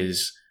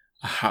is,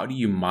 how do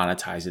you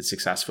monetize it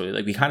successfully?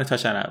 Like we kind of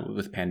touched on it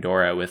with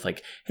Pandora with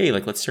like, hey,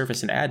 like let's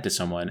surface an ad to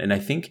someone. And I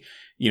think,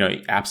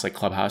 apps like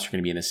Clubhouse are going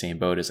to be in the same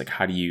boat as like,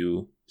 how do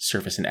you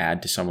surface an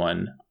ad to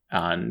someone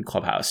on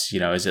Clubhouse?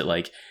 Is it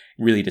like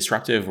really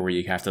disruptive where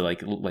you have to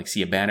like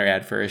see a banner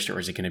ad first, or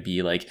is it going to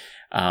be like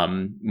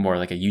more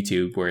like a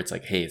YouTube where it's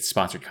like, hey, it's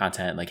sponsored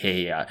content, like,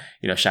 hey,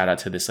 shout out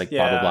to this like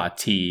blah blah blah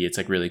tea, it's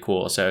like really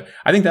cool. So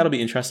I think that'll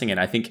be interesting, and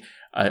I think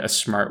a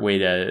smart way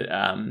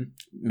to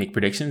make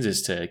predictions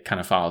is to kind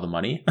of follow the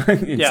money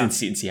and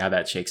see how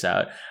that shakes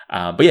out.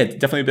 But yeah,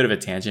 definitely a bit of a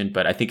tangent,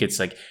 but I think it's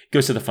like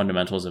goes to the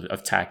fundamentals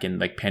of tech, and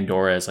like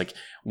Pandora is like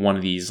one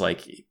of these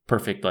like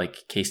perfect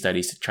like case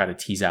studies to try to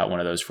tease out one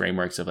of those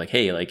frameworks of like,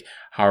 hey, like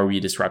how are we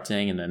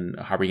disrupting, and then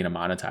how are we going to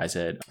monetize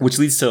it, which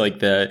leads to like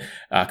the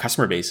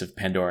customer base of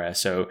Pandora.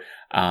 So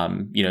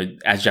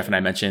as Jeff and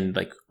I mentioned,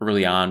 like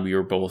early on, we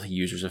were both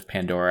users of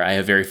Pandora. I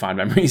have very fond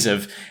memories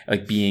of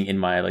like being in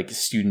my like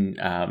student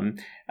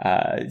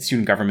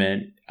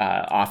government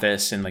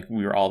office, and like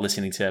we were all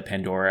listening to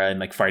Pandora and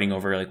like fighting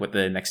over like what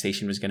the next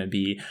station was going to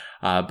be.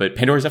 But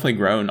Pandora's definitely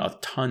grown a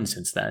ton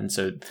since then.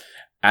 So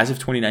as of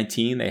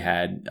 2019, they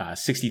had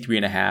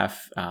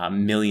 63.5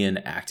 million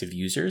active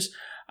users,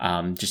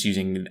 just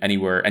using any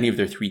of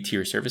their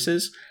 3-tier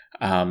services.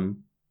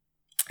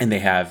 And they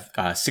have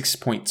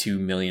 6.2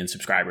 million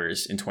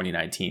subscribers in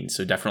 2019.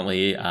 So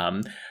definitely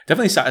a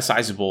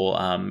sizable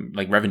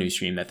like revenue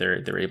stream that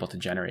they're able to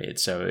generate.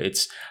 So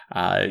it's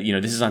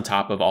this is on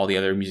top of all the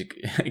other music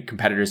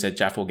competitors that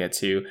Jeff will get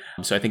to.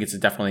 So I think it's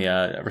definitely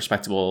a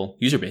respectable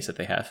user base that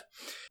they have.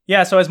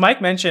 Yeah, so as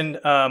Mike mentioned,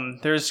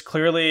 there's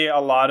clearly a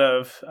lot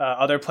of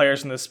other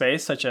players in the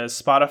space, such as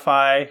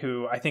Spotify,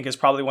 who I think is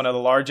probably one of the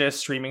largest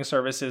streaming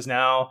services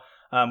now.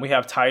 We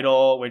have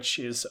Tidal, which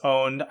is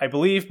owned, I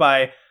believe,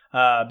 by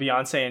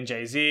Beyonce and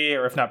Jay-Z,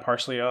 or if not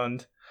partially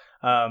owned.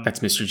 That's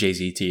Mr.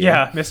 Jay-Z to you.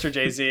 Yeah, Mr.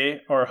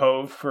 Jay-Z, or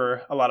Hove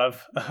for a lot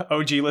of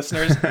OG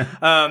listeners.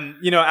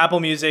 Apple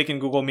Music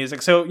and Google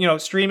Music. So,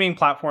 streaming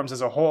platforms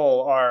as a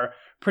whole are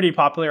pretty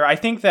popular. I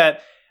think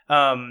that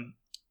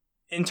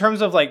in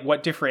terms of like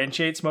what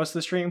differentiates most of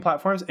the streaming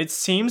platforms, it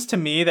seems to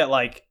me that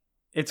like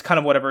it's kind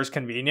of whatever is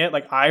convenient.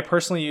 Like I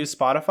personally use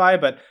Spotify,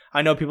 but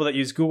I know people that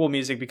use Google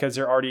Music because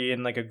they're already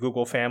in like a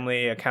Google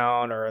family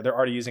account, or they're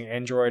already using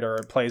Android, or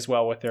it plays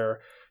well with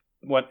their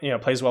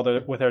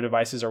with their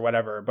devices or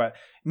whatever. But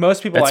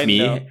most people That's me.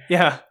 know,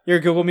 yeah, you're a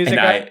Google Music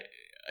guy.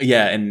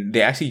 And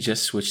they actually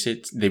just switched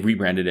it. They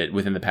rebranded it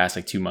within the past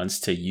like 2 months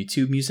to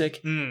YouTube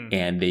Music,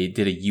 and they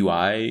did a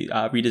UI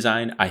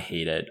redesign. I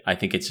hate it. I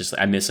think it's just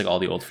I miss like all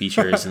the old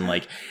features, and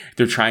like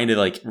they tried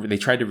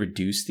to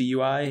reduce the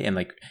UI, and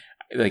like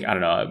I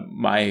don't know,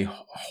 my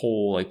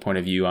whole like point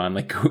of view on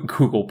like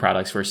Google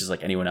products versus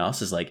like anyone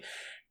else is like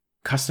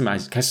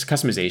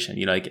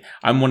customization. Like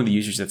I'm one of the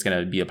users that's going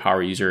to be a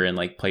power user and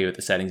like play with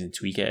the settings and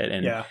tweak it,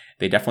 and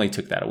they definitely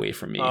took that away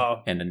from me.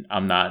 And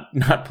I'm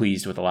not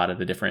pleased with a lot of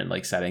the different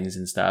like settings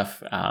and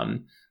stuff.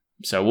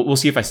 So we'll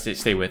see if I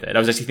stay with it. I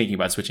was actually thinking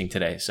about switching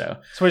today. So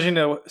switching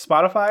to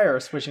Spotify or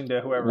switching to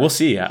whoever? We'll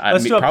see.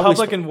 Let's do a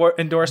public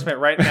endorsement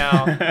right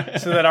now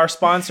so that our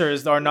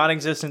sponsors, our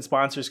non-existent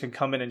sponsors, can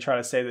come in and try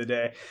to save the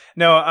day.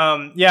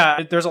 No,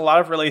 there's a lot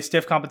of really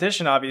stiff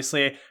competition,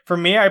 obviously. For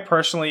me, I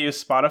personally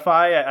use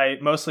Spotify. I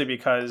mostly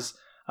because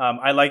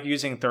I like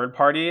using third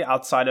party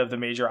outside of the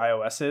major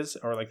iOSs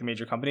or like the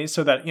major companies,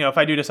 so that, if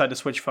I do decide to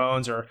switch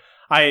phones, or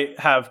I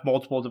have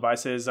multiple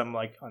devices, I'm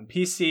like on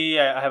PC,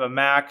 I have a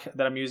Mac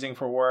that I'm using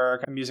for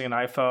work, I'm using an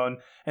iPhone.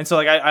 And so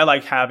like I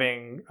like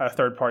having a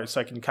third party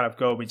so I can kind of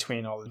go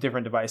between all the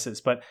different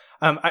devices. But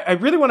I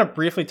really want to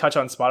briefly touch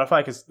on Spotify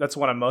because that's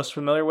what I'm most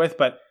familiar with.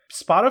 But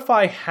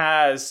Spotify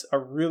has a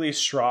really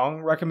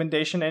strong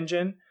recommendation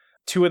engine.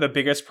 Two of the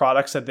biggest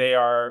products that they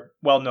are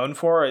well known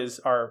for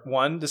are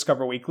one,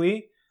 Discover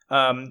Weekly,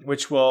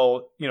 which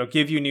will,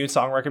 give you new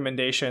song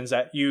recommendations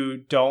that you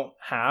don't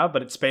have,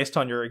 but it's based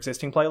on your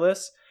existing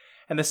playlists.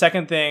 And the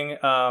second thing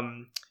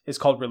is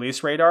called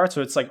Release Radar.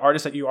 So it's like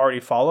artists that you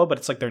already follow, but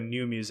it's like their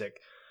new music.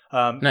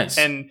 Nice.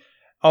 And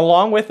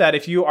along with that,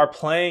 if you are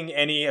playing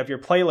any of your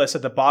playlists,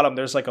 at the bottom,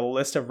 there's like a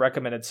list of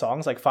recommended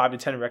songs, like 5 to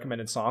 10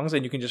 recommended songs,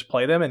 and you can just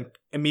play them and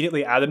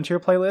immediately add them to your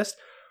playlist.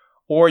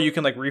 Or you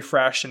can like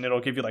refresh and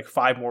it'll give you like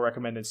 5 more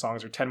recommended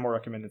songs or 10 more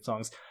recommended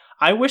songs.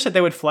 I wish that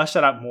they would flesh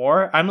that out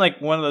more. I'm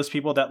like one of those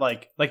people that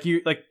like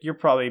you're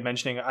probably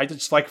mentioning. I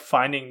just like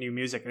finding new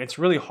music, and it's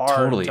really hard.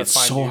 Totally, to it's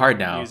find so new hard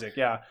now. Music,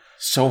 yeah,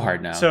 so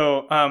hard now.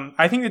 So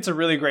I think it's a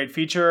really great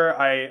feature.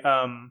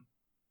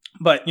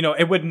 But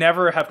it would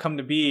never have come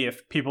to be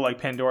if people like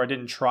Pandora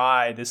didn't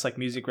try this like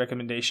music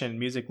recommendation,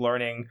 music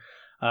learning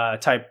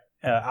type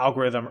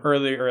algorithm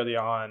early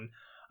on.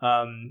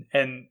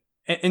 And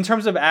in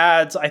terms of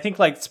ads, I think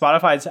like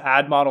Spotify's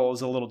ad model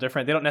is a little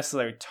different. They don't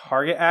necessarily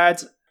target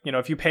ads.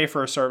 If you pay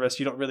for a service,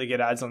 you don't really get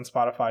ads on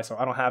Spotify. So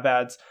I don't have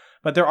ads,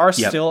 but there are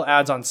still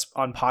ads on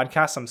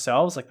podcasts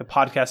themselves. Like the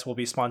podcast will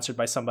be sponsored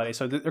by somebody.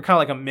 So they're kind of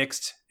like a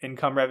mixed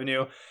income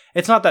revenue.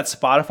 It's not that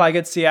Spotify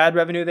gets the ad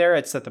revenue there.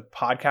 It's that the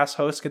podcast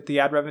hosts get the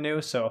ad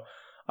revenue. So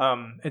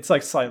it's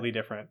like slightly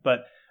different,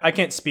 but I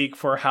can't speak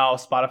for how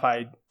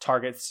Spotify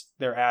targets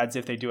their ads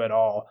if they do at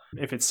all.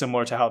 If it's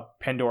similar to how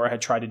Pandora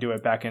had tried to do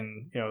it back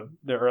in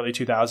the early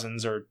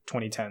 2000s or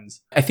 2010s.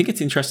 I think it's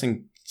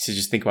interesting to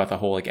just think about the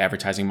whole like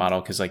advertising model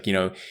because like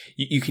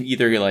you can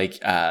either like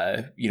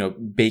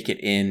bake it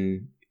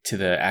in to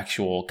the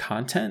actual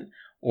content,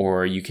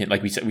 or you can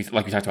like we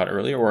talked about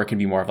earlier, or it can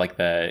be more of like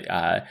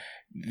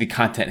the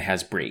content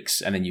has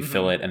breaks and then you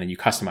fill it and then you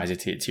customize it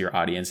to your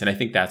audience. And I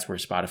think that's where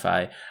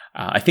Spotify,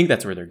 I think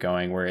that's where they're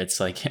going, where it's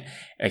like,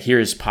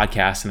 here's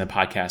podcast and the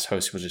podcast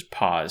host will just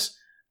pause.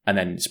 And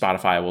then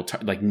Spotify will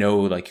know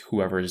like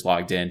whoever is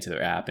logged into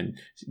their app and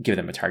give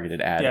them a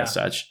targeted ad as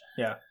such.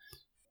 Yeah.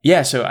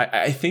 Yeah. So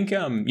I think,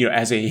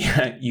 as a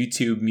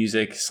YouTube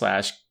Music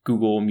 /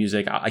 Google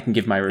Music, I can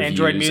give my reviews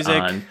Android Music.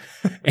 on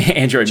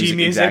Android G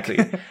Music. Music.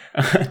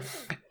 Exactly.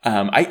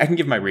 I can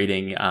give my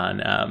rating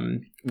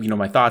on,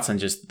 my thoughts on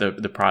just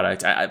the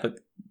product.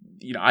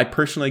 I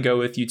personally go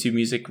with YouTube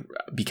Music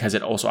because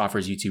it also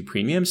offers YouTube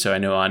Premium. So I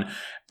know on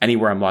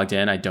anywhere I'm logged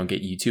in, I don't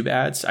get YouTube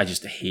ads. I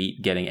just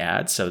hate getting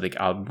ads. So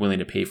I'm willing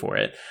to pay for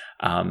it.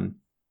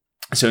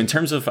 So in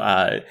terms of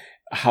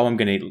how I'm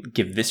going to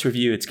give this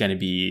review, it's going to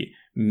be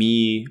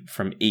me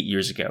from 8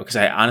 years ago, because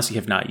I honestly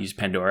have not used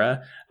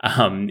Pandora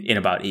in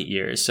about 8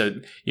 years. So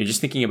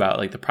just thinking about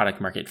like the product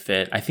market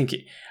fit, I think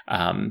it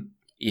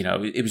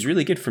was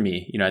really good for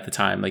me, at the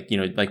time. Like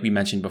we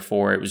mentioned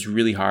before, it was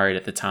really hard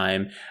at the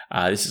time.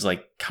 This is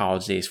like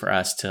college days for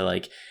us to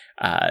like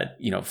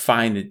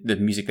find the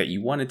music that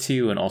you wanted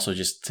to, and also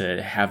just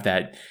to have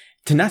that,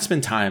 to not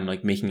spend time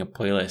like making a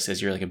playlist as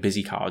you're like a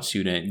busy college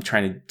student and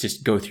trying to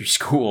just go through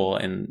school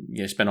and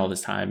spend all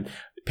this time.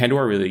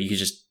 Pandora, really, you could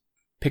just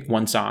pick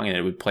one song and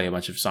it would play a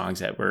bunch of songs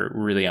that were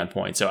really on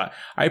point. So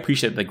I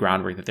appreciate the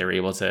groundwork that they were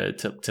able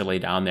to lay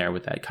down there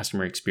with that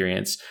customer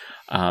experience.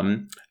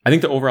 I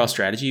think the overall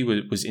strategy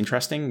was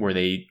interesting, where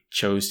they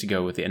chose to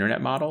go with the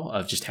internet model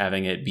of just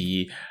having it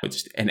be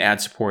just an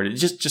ad supported,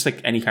 just like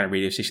any kind of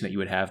radio station that you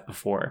would have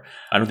before.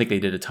 I don't think they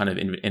did a ton of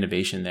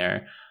innovation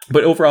there.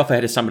 But overall, if I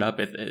had to sum it up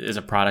as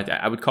a product,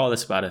 I would call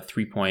this about a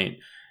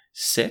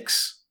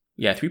 3.6.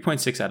 Yeah,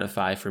 3.6 out of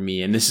 5 for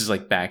me. And this is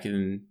like back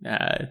in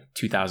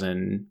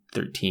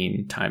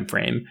 2013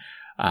 timeframe,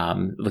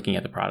 looking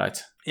at the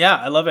product. Yeah,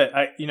 I love it.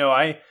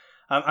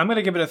 I'm going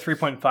to give it a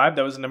 3.5.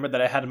 That was a number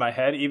that I had in my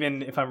head,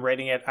 even if I'm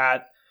rating it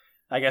at,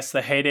 I guess,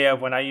 the heyday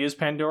of when I used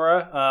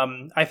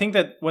Pandora. I think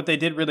that what they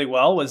did really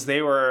well was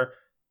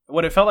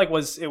what it felt like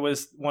was it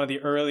was one of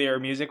the earlier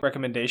music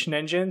recommendation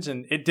engines.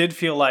 And it did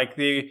feel like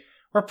they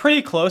were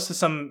pretty close to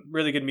some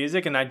really good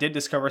music. And I did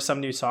discover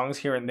some new songs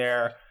here and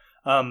there.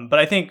 But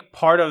I think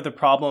part of the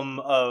problem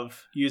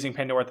of using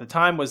Pandora at the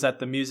time was that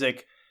the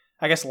music,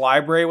 I guess,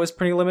 library was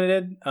pretty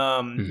limited.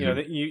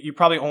 You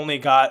probably only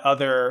got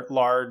other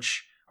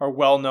large or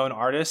well-known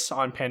artists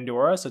on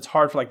Pandora. So it's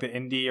hard for like the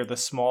indie or the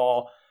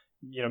small,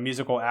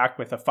 musical act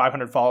with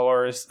 500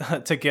 followers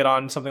to get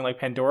on something like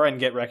Pandora and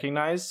get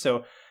recognized.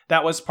 So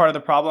that was part of the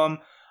problem.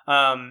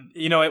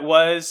 It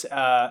was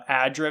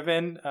ad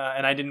driven,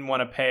 and I didn't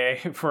want to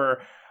pay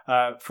for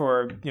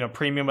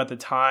premium at the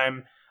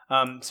time.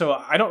 So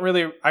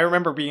I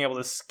remember being able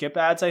to skip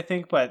ads, I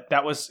think, but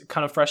that was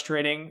kind of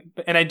frustrating.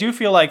 And I do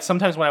feel like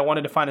sometimes when I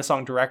wanted to find a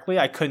song directly,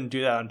 I couldn't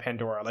do that on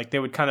Pandora. Like they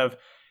would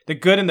the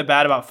good and the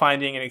bad about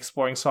finding and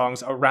exploring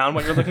songs around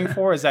what you're looking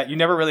for is that you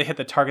never really hit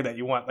the target that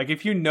you want. Like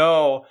if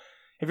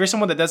you're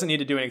someone that doesn't need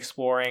to do any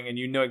exploring and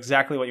you know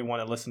exactly what you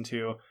want to listen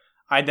to,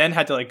 I then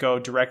had to like go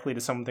directly to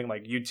something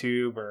like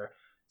YouTube or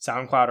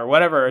SoundCloud or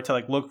whatever to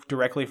like look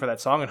directly for that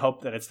song and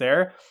hope that it's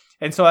there.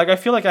 And so like I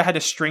feel like I had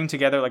to string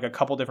together like a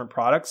couple different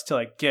products to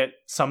like get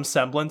some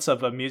semblance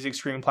of a music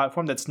streaming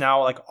platform that's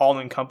now like all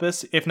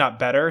encompassed, if not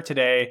better,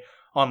 today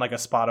on like a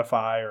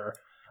Spotify or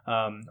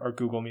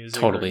Google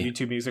Music or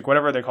YouTube Music,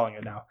 whatever they're calling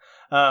it now.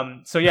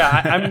 So yeah,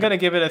 I'm gonna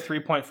give it a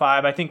 3.5.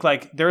 I think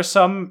like there are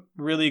some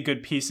really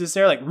good pieces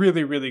there, like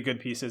really, really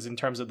good pieces in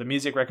terms of the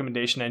music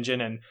recommendation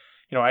engine. And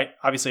I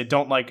obviously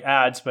don't like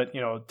ads, but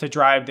to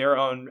drive their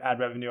own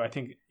ad revenue, I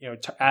think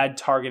ad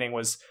targeting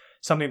was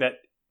something that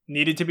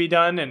needed to be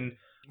done, and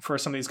for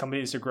some of these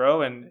companies to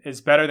grow, and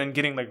is better than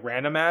getting like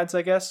random ads,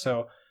 I guess.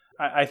 So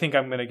I think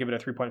I'm going to give it a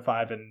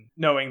 3.5, and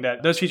knowing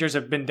that those features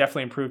have been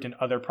definitely improved in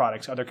other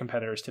products, other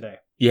competitors today.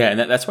 Yeah, and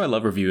that's why I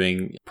love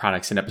reviewing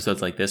products in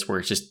episodes like this, where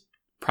it's just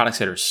products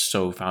that are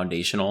so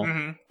foundational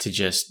Mhm. to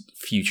just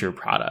future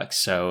products.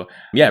 So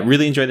yeah,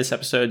 really enjoyed this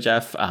episode,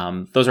 Jeff.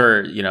 Those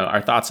are,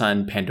 our thoughts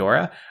on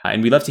Pandora,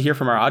 and we'd love to hear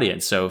from our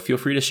audience. So feel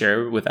free to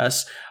share with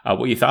us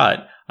what you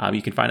thought.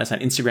 You can find us on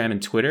Instagram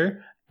and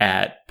Twitter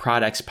at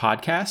Prodex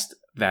Podcast.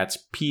 That's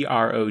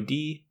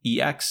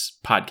PRODEX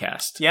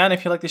Podcast. Yeah, and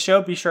if you like the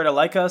show, be sure to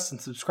like us and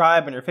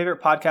subscribe on your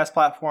favorite podcast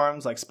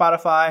platforms like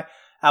Spotify,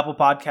 Apple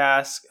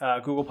Podcasts,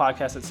 Google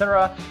Podcasts,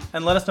 etc.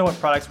 And let us know what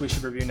products we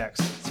should review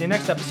next. See you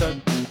next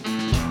episode.